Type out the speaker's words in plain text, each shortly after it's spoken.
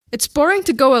It's boring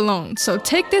to go alone, so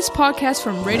take this podcast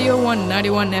from Radio 1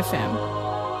 91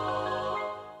 FM.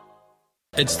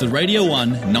 It's the Radio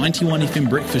 1 91 FM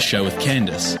Breakfast Show with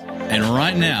Candice. And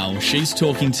right now, she's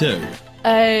talking to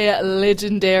a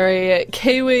legendary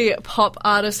Kiwi pop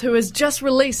artist who has just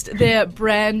released their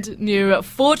brand new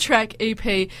 4-track EP.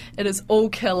 It is all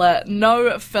killer,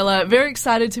 no filler. Very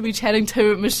excited to be chatting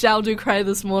to Michèle Ducray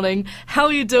this morning. How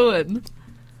are you doing?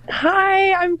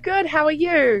 Hi, I'm good. How are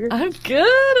you? I'm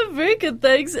good. I'm very good,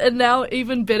 thanks. And now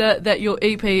even better that your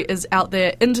EP is out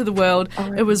there into the world.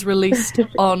 It was released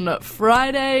on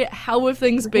Friday. How have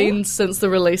things been since the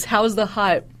release? How is the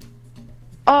hype?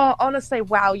 Oh, honestly,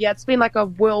 wow. Yeah, it's been like a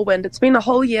whirlwind. It's been a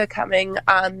whole year coming.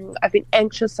 I've been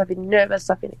anxious. I've been nervous.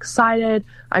 I've been excited.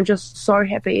 I'm just so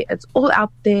happy. It's all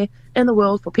out there in the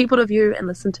world for people to view and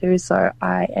listen to. So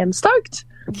I am stoked.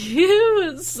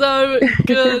 Yeah, so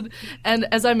good. And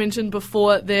as I mentioned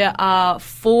before, there are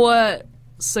 4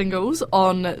 singles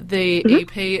on the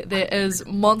EP. There is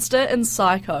Monster and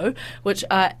Psycho, which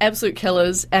are absolute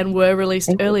killers and were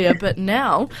released earlier, but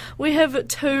now we have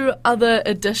 2 other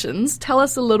additions. Tell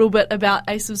us a little bit about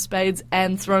Ace of Spades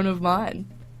and Throne of Mine.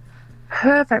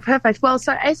 Perfect. Well,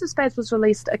 so Ace of Spades was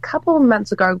released a couple of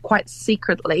months ago, quite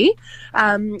secretly.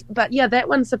 But yeah, that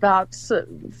one's about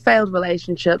failed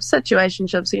relationships,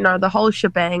 situationships, you know, the whole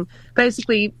shebang.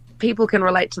 Basically, people can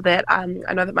relate to that. I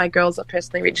know that my girls have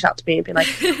personally reached out to me and been like,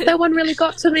 that one really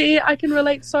got to me. I can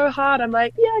relate so hard. I'm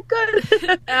like, yeah,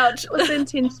 good. Ouch. It was the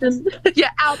intention. Yeah,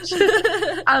 ouch.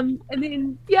 And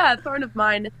then, yeah, Throne of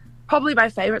Mine, probably my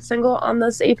favourite single on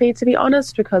this EP, to be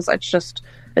honest, because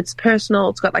it's personal.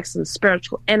 It's got like some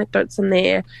spiritual anecdotes in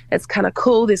there. It's kind of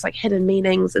cool. There's like hidden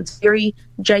meanings. It's very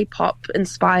J-pop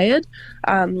inspired.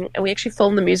 And we actually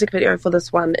filmed the music video for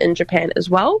this one in Japan as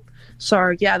well.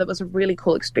 So yeah, that was a really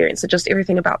cool experience. So just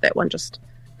everything about that one just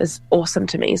is awesome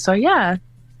to me. So yeah.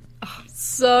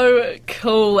 So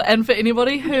cool. And for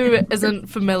anybody who isn't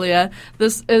familiar,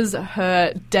 this is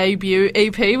her debut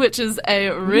EP, which is a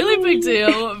really big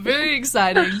deal. Very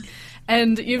exciting.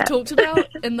 And you've talked about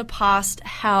in the past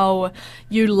how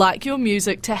you like your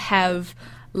music to have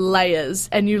layers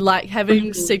and you like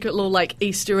having secret little like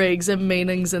Easter eggs and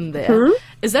meanings in there.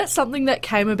 Is that something that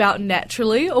came about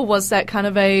naturally, or was that kind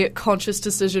of a conscious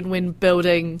decision when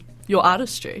building your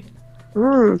artistry?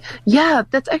 Yeah,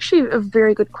 that's actually a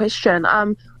very good question.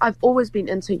 I've always been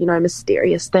into, you know,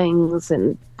 mysterious things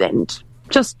and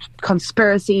just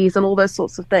conspiracies and all those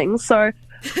sorts of things. So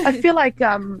I feel like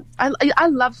I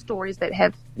love stories that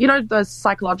have, you know, those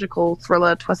psychological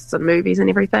thriller twists in movies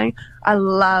and everything. I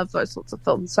love those sorts of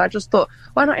films. So I just thought,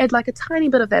 why not add like a tiny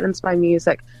bit of that into my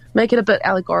music, make it a bit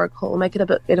allegorical, make it a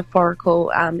bit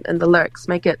metaphorical in the lyrics,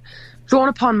 make it drawn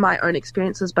upon my own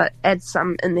experiences, but add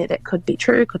some in there that could be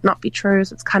true, could not be true.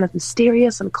 So it's kind of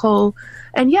mysterious and cool.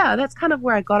 And yeah, that's kind of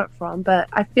where I got it from. But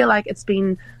I feel like it's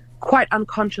been quite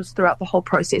unconscious throughout the whole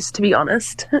process, to be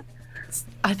honest.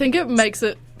 I think it makes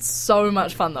it so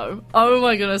much fun, though. Oh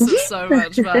my goodness, it's so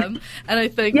much fun. And I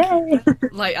think,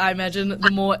 like, I imagine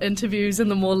the more interviews and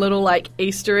the more little, like,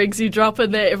 Easter eggs you drop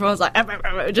in there, everyone's like,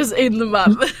 just eating them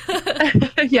up.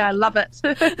 Yeah, I love it.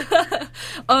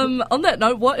 On that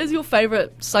note, what is your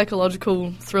favourite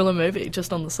psychological thriller movie,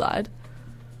 just on the side?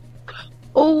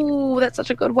 Oh, that's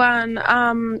such a good one.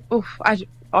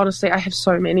 Honestly, I have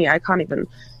so many, I can't even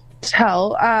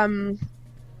tell.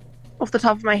 Off the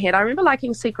top of my head, I remember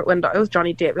liking Secret Window. It was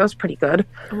Johnny Depp. It was pretty good.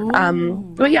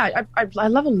 But yeah, I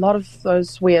love a lot of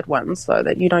those weird ones, though,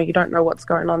 that, you know, you don't know what's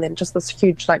going on. Then just this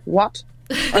huge, like, what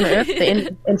on earth?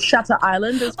 And Shutter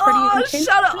Island is pretty intense.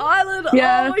 Shutter Island!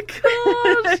 Yeah.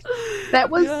 Oh my gosh!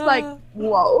 That was like,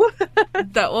 whoa.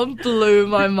 That one blew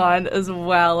my mind as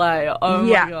well, eh? Oh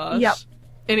my gosh. Yep.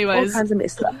 Anyways, all kinds of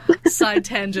messed up. Side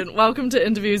tangent. Welcome to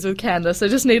Interviews with Candice. I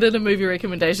just needed a movie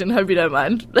recommendation. Hope you don't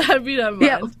mind.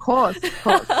 Yeah, of course.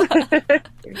 There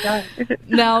you go.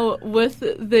 Now, with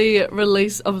the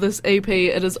release of this EP,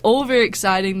 it is all very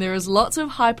exciting. There is lots of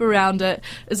hype around it.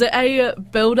 Is it a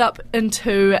build-up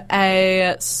into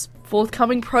a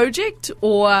forthcoming project,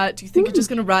 or do you think you're just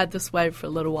going to ride this wave for a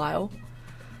little while?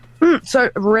 So,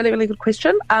 really, really good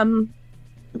question.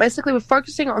 Basically, we're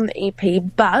focusing on the EP,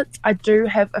 but I do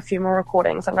have a few more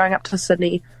recordings. I'm going up to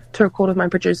Sydney to record with my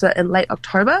producer in late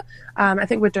October. I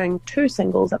think we're doing 2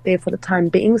 singles up there for the time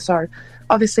being, so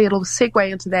obviously it'll segue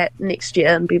into that next year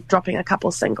and be dropping a couple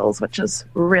of singles, which is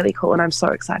really cool, and I'm so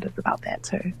excited about that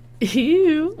too.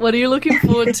 Ew. What are you looking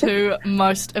forward to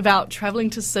most about travelling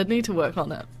to Sydney to work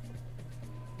on it?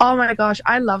 Oh my gosh,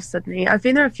 I love Sydney. I've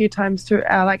been there a few times to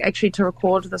to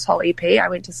record this whole EP. I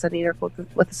went to Sydney to record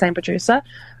with the same producer.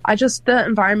 The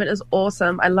environment is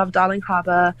awesome. I love Darling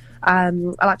Harbour. I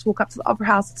like to walk up to the Opera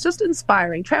House. It's just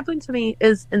inspiring. Traveling to me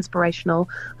is inspirational.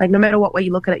 Like, no matter what way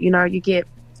you look at it, you get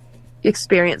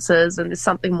experiences and there's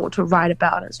something more to write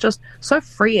about. It's just so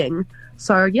freeing.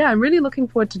 So yeah, I'm really looking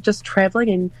forward to just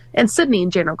traveling and Sydney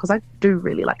in general, because I do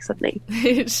really like Sydney.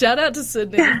 Shout out to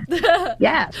Sydney.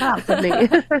 Yeah, shout out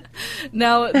Sydney.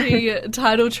 Now, the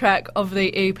title track of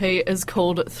the EP is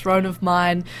called Throne of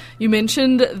Mine. You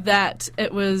mentioned that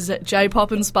it was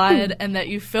J-pop inspired and that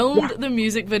you filmed the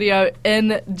music video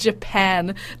in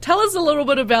Japan. Tell us a little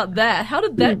bit about that. How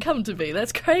did that come to be?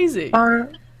 That's crazy. Oh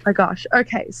my gosh.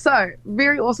 Okay, so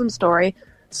very awesome story.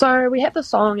 So we had the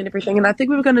song and everything, and I think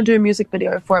we were going to do a music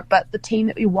video for it, but the team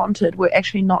that we wanted were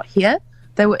actually not here.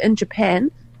 They were in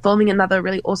Japan filming another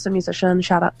really awesome musician.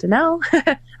 Shout out to Nell.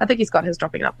 I think he's got his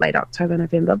dropping up late October,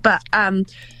 November. But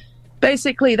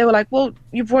basically they were like, well, do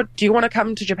you want to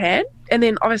come to Japan? And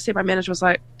then obviously my manager was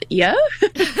like, yeah,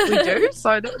 we do.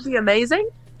 So that would be amazing.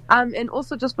 And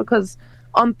also just because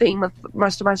on theme with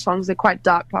most of my songs, they're quite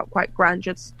dark pop, quite grunge.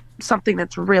 It's something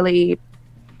that's really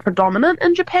predominant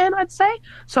in Japan, I'd say.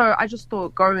 So I just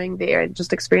thought going there and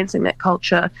just experiencing that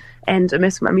culture and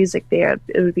immersing my music there,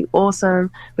 it would be awesome.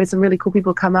 We had some really cool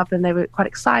people come up and they were quite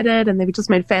excited, and they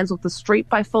just made fans of the street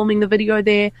by filming the video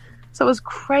there. So it was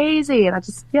crazy, and it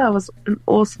was an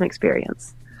awesome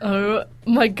experience. Oh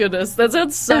my goodness, that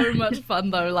sounds so much fun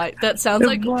though. Like, that sounds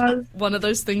like one of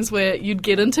those things where you'd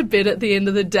get into bed at the end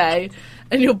of the day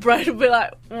and your brain would be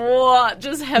like, what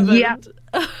just happened?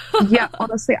 Yeah,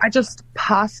 honestly, I just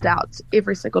passed out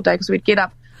every single day because we'd get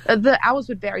up. The hours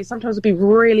would vary. Sometimes it'd be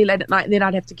really late at night, and then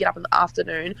I'd have to get up in the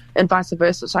afternoon, and vice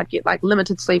versa. So I'd get like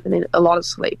limited sleep and then a lot of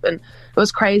sleep, and it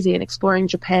was crazy. And exploring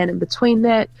Japan in between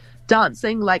that,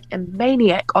 dancing like a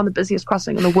maniac on the busiest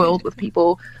crossing in the world with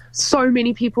people, so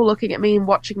many people looking at me and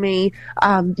watching me.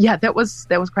 That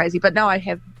was crazy. But now I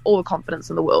have all the confidence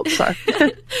in the world. So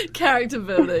character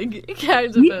building.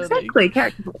 Exactly,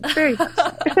 character building. Very much so.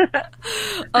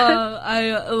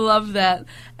 I love that.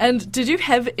 And did you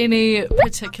have any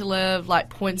particular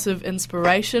points of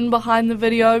inspiration behind the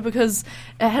video? Because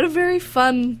it had a very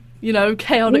fun,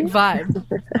 chaotic vibe.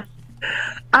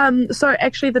 So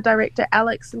actually the director,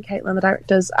 Alex and Caitlin, the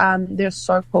directors, they're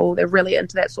so cool. They're really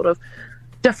into that sort of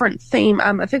different theme.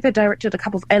 I think they directed a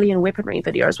couple of alien weaponry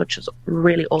videos, which is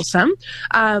really awesome.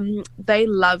 They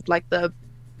loved the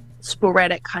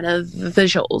sporadic kind of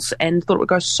visuals and thought it would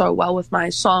go so well with my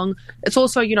song. It's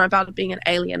also, about being an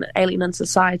alien in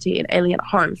society, an alien at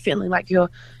home, feeling like you're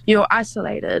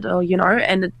isolated, or,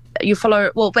 and you follow,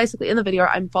 well, basically in the video,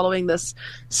 I'm following this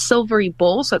silvery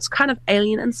ball, so it's kind of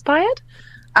alien inspired.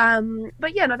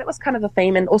 But yeah, no, that was kind of the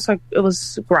theme, and also it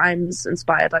was Grimes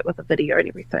inspired, with the video and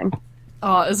everything.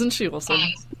 Oh, isn't she awesome?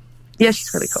 Yeah,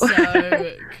 she's really cool.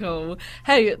 So cool.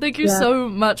 Hey, thank you so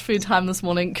much for your time this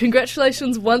morning.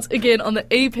 Congratulations once again on the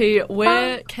EP.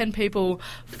 Where can people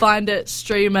find it,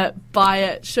 stream it, buy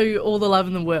it, show you all the love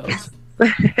in the world?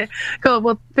 Cool.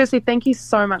 Well, firstly, thank you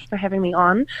so much for having me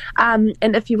on. And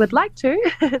if you would like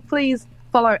to, please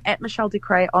follow @Michèle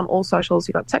Ducray on all socials.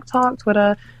 You've got TikTok,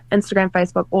 Twitter, Instagram,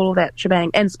 Facebook, all of that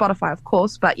shebang, and Spotify, of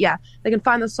course. But yeah, they can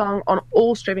find the song on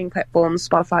all streaming platforms: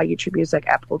 Spotify, YouTube Music,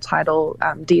 Apple, Tidal,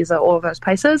 Deezer, all of those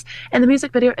places. And the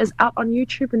music video is out on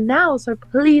YouTube now, so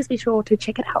please be sure to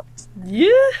check it out.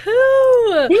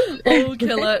 Yoo-hoo! All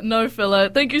killer, no filler.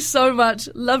 Thank you so much.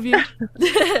 Love you.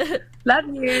 Love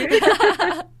you.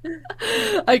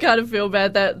 I kind of feel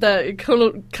bad that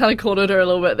kind of cornered her a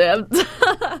little bit there.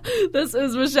 This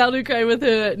is Michèle Ducray with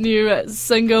her new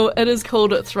single. It is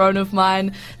called Throne of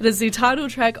Mine. It is the title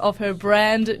track of her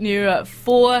brand new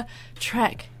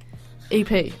 4-track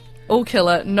EP. All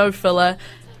killer, no filler.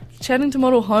 Chatting to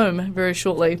Model Home very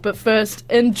shortly. But first,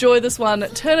 enjoy this one.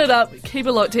 Turn it up. Keep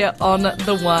it locked here on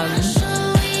The One.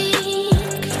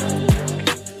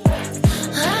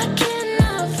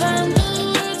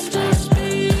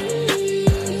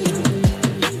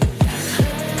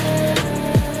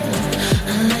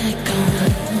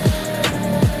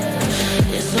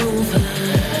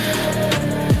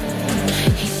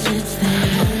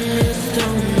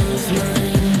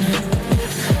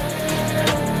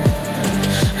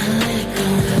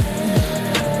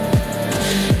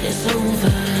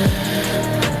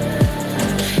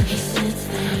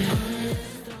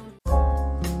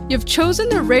 You've chosen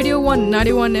the Radio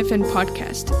 191 FM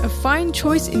podcast, a fine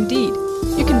choice indeed.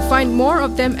 You can find more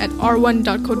of them at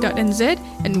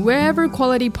r1.co.nz and wherever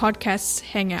quality podcasts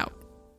hang out.